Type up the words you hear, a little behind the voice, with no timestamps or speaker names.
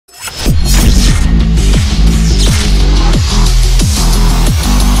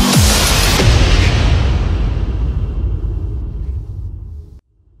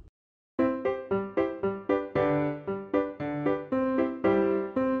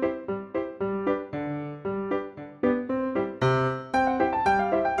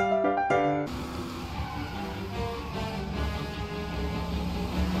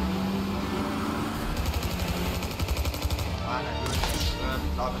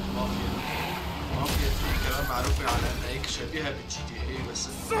مافيا. مافيا 2 كمان معروفة على انها هيك شبيهة بالجي تي اي، بس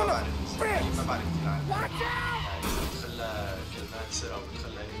ما بعرف ما بعرف كثير عنها. يعني اذا بتخلى كلمات سر او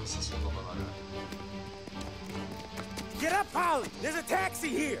بتخلى هي قصص والله ما بعرف. Get up, Polly! There's a taxi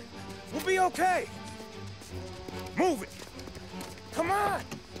here! We'll be okay! Move it! Come on!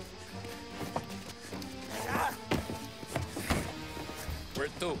 Where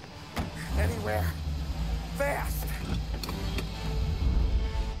to? Anywhere. Fast!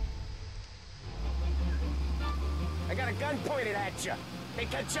 I got a gun pointed at you. They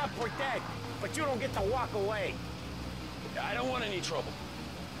catch up, we're dead. But you don't get to walk away. I don't want any trouble.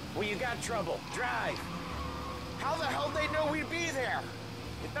 Well, you got trouble. Drive. How the hell they know we'd be there?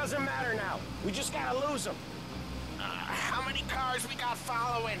 It doesn't matter now. We just gotta lose them. How many cars we got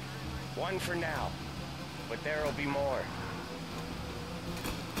following? One for now. But there'll be more.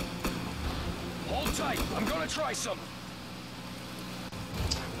 Hold tight. I'm gonna try something.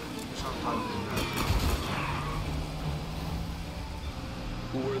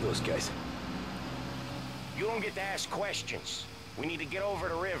 Who were those guys? You don't get to ask questions. We need to get over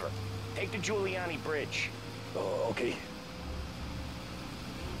the river. Take the Giuliani Bridge. Oh, okay.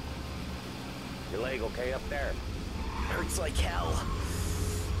 Your leg okay up there? Hurts like hell.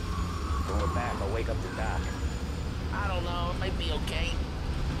 When we're back, I'll wake up the doc. I don't know, it might be okay.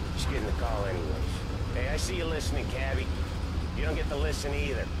 Just getting the call anyways. Hey, I see you listening, Cabby. You don't get to listen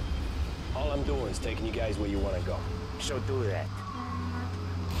either. All I'm doing is taking you guys where you want to go. So do that.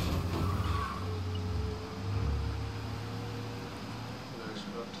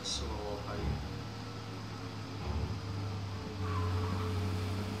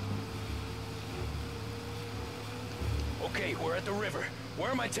 Okay, we're at the river. Where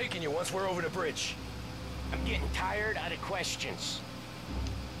am I taking you once we're over the bridge? I'm getting tired out of questions.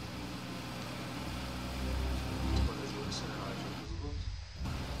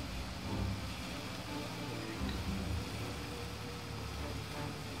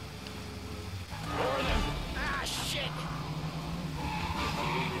 More them! Ah, shit!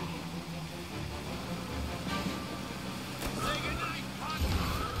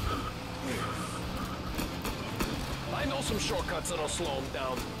 I know some shortcuts that'll slow them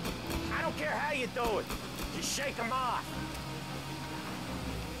down. I don't care how you do it. Just shake them off.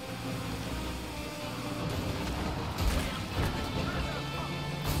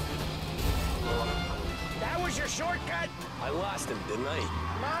 That was your shortcut? I lost him, didn't I?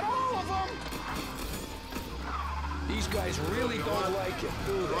 Not all of them. These guys really don't like it,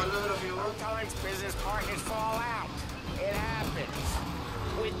 do they? Sometimes business partners fall out. It happens.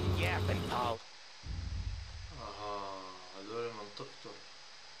 Quit yapping, Paul. هذول منطقته.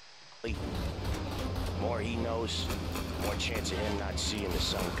 More he knows, more chance of him not seeing the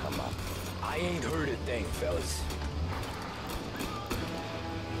sun come up. I ain't heard a thing, fellas.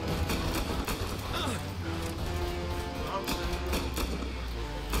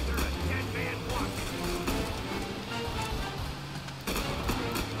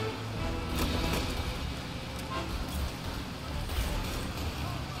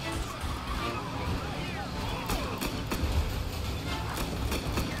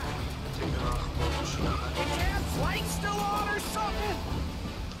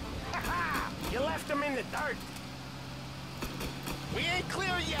 You left him in the dirt. We ain't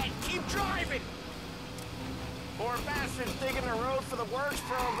clear yet. Keep driving. Poor bastards digging the road for the works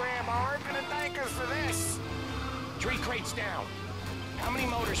program aren't gonna thank us for this. 3 crates down. How many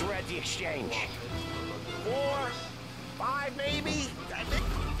motors were at the exchange? 4, 5 maybe. I think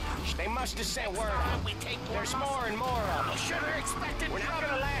They must have sent word time out. we take There's more and more of them. Should have expected We're not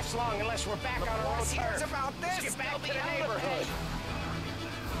gonna last long unless we're back on our own boss hears turf. about this. Let's get back they'll to be the out of neighborhood. it.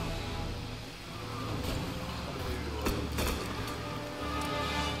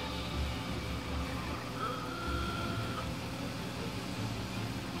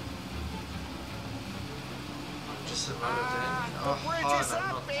 The bridge is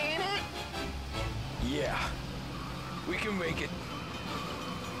up, ain't it? Yeah. We can make it.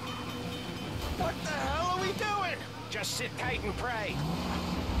 What the hell are we doing? Just sit tight and pray.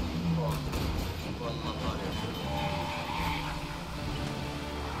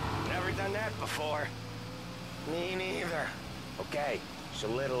 Never done that before. Me neither. Okay, so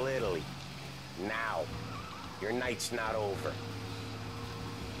Little Italy. Now. Your night's not over.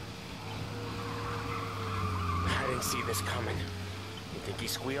 I didn't see this coming. You think he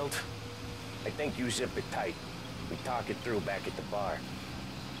squealed? I think you zip it tight. We talk it through back at the bar.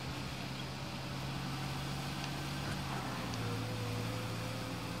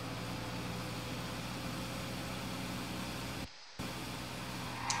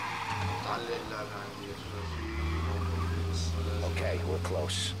 Okay. Okay, we're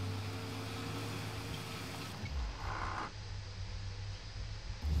close.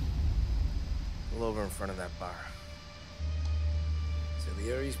 Pull over in front of that bar.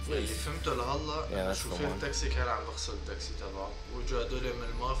 Salieri's اللي place. فهمته لهلا انه شوفير التاكسي كان عم بغسل التاكسي تبعه، واجوا هدول من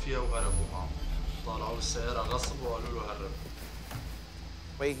المافيا وهربوا معه، طلعوا بالسيارة غصب وقالوا له هرب.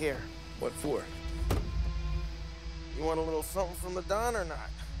 Wait here. What for? You want a little something from the Don or not?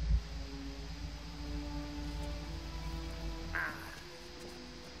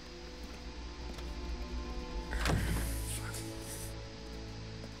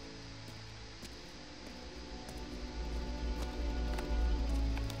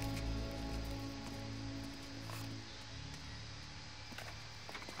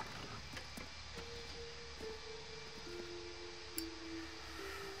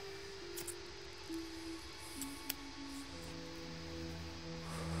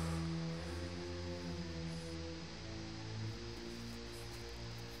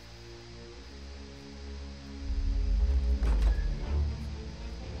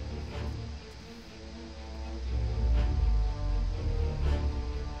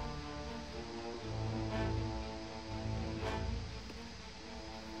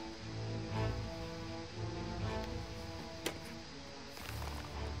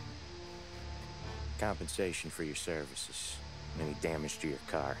 Compensation for your services, any damage to your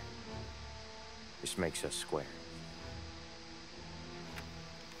car. This makes us square.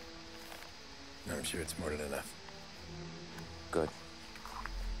 I'm sure it's more than enough. Good.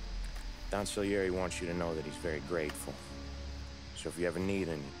 Don Salieri wants you to know that he's very grateful. So if you ever need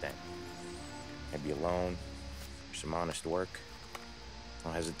anything, maybe a loan or some honest work,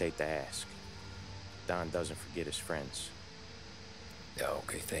 don't hesitate to ask. Don doesn't forget his friends. Yeah,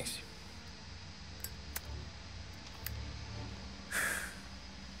 okay, thanks.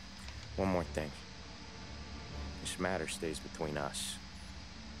 One more thing. This matter stays between us.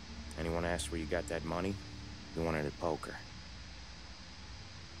 Anyone asks where you got that money, you won it at poker.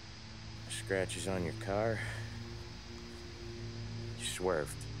 Scratches on your car, you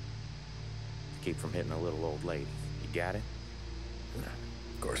swerved. To keep from hitting a little old lady. You got it? No,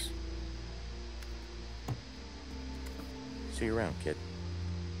 of course. See you around, kid.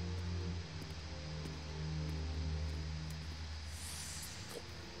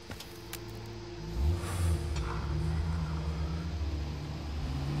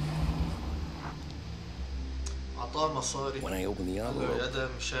 أعطاه مصاري When I opened the قال له envelope, يا ده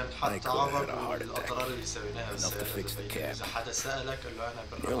مشان I حتى could have تعوض had a heart الأضرار attack. اللي سويناها Enough to بالسيارة fix the البيت. cab. إذا حدا سألك قال له أنا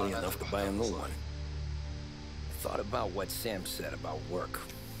Nearly بالرمانات enough to buy a وبحط new مصاري. one. Thought about what Sam said about work.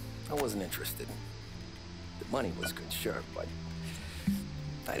 I wasn't interested. The money was good, sure, but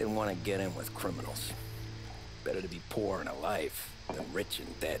I didn't want to get in with criminals. Better to be poor and alive than rich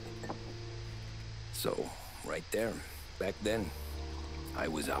and dead. So, right there, back then, I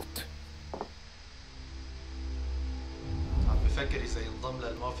was out. عم بفكر إذا ينضم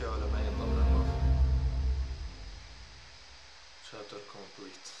للمافيا ولا ما ينضم للمافيا. شابتر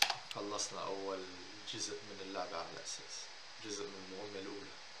كومبليت. خلصنا أول جزء من اللعبة على أساس جزء من المهمة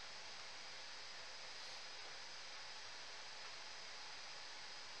الأولى.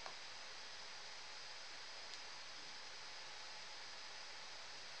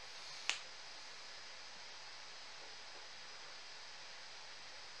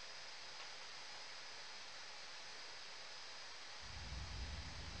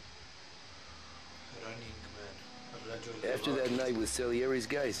 After that night with Salieri's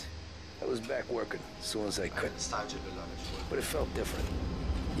guys, I was back working as soon as I could. But it felt different.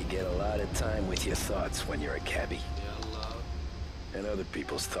 You get a lot of time with your thoughts when you're a cabbie. And other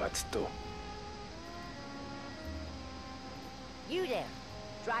people's thoughts, too. You there,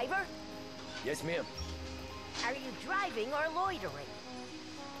 driver? Yes, ma'am. Are you driving or loitering?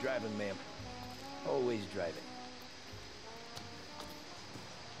 Driving, ma'am. Always driving.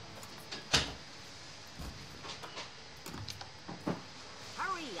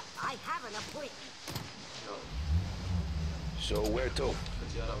 Hurry, I have an appointment. So where to?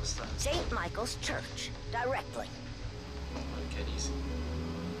 St. Michael's Church, directly.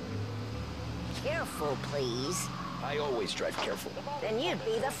 Careful, please. I always drive careful. Then you'd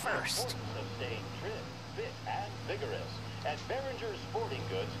be the first. Of staying trim, fit, and vigorous. At Behringer's Sporting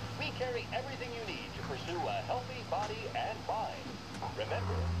Goods, we carry everything you need to pursue a healthy body and mind.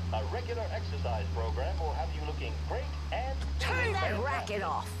 Remember, a regular exercise program will have you looking great and Turn that racket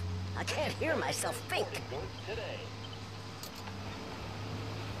off. I can't hear myself think. Goods today.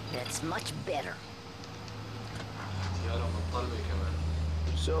 That's much better.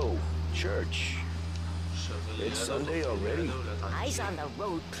 So, church. It's Sunday already. Eyes on the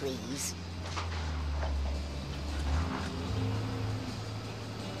road, please.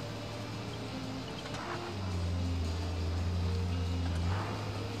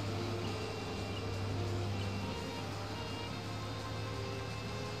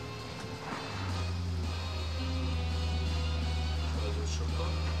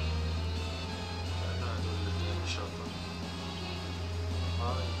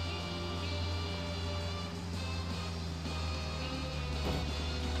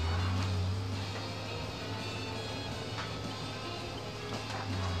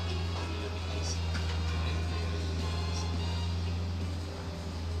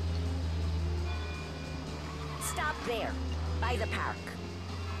 There, by the park.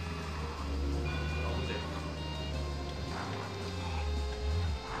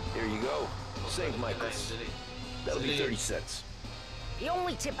 Here you go. Save Michaels. That'll be 30 cents. The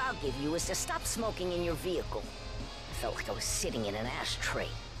only tip I'll give you is to stop smoking in your vehicle. I felt like I was sitting in an ashtray.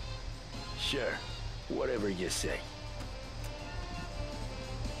 Sure. Whatever you say.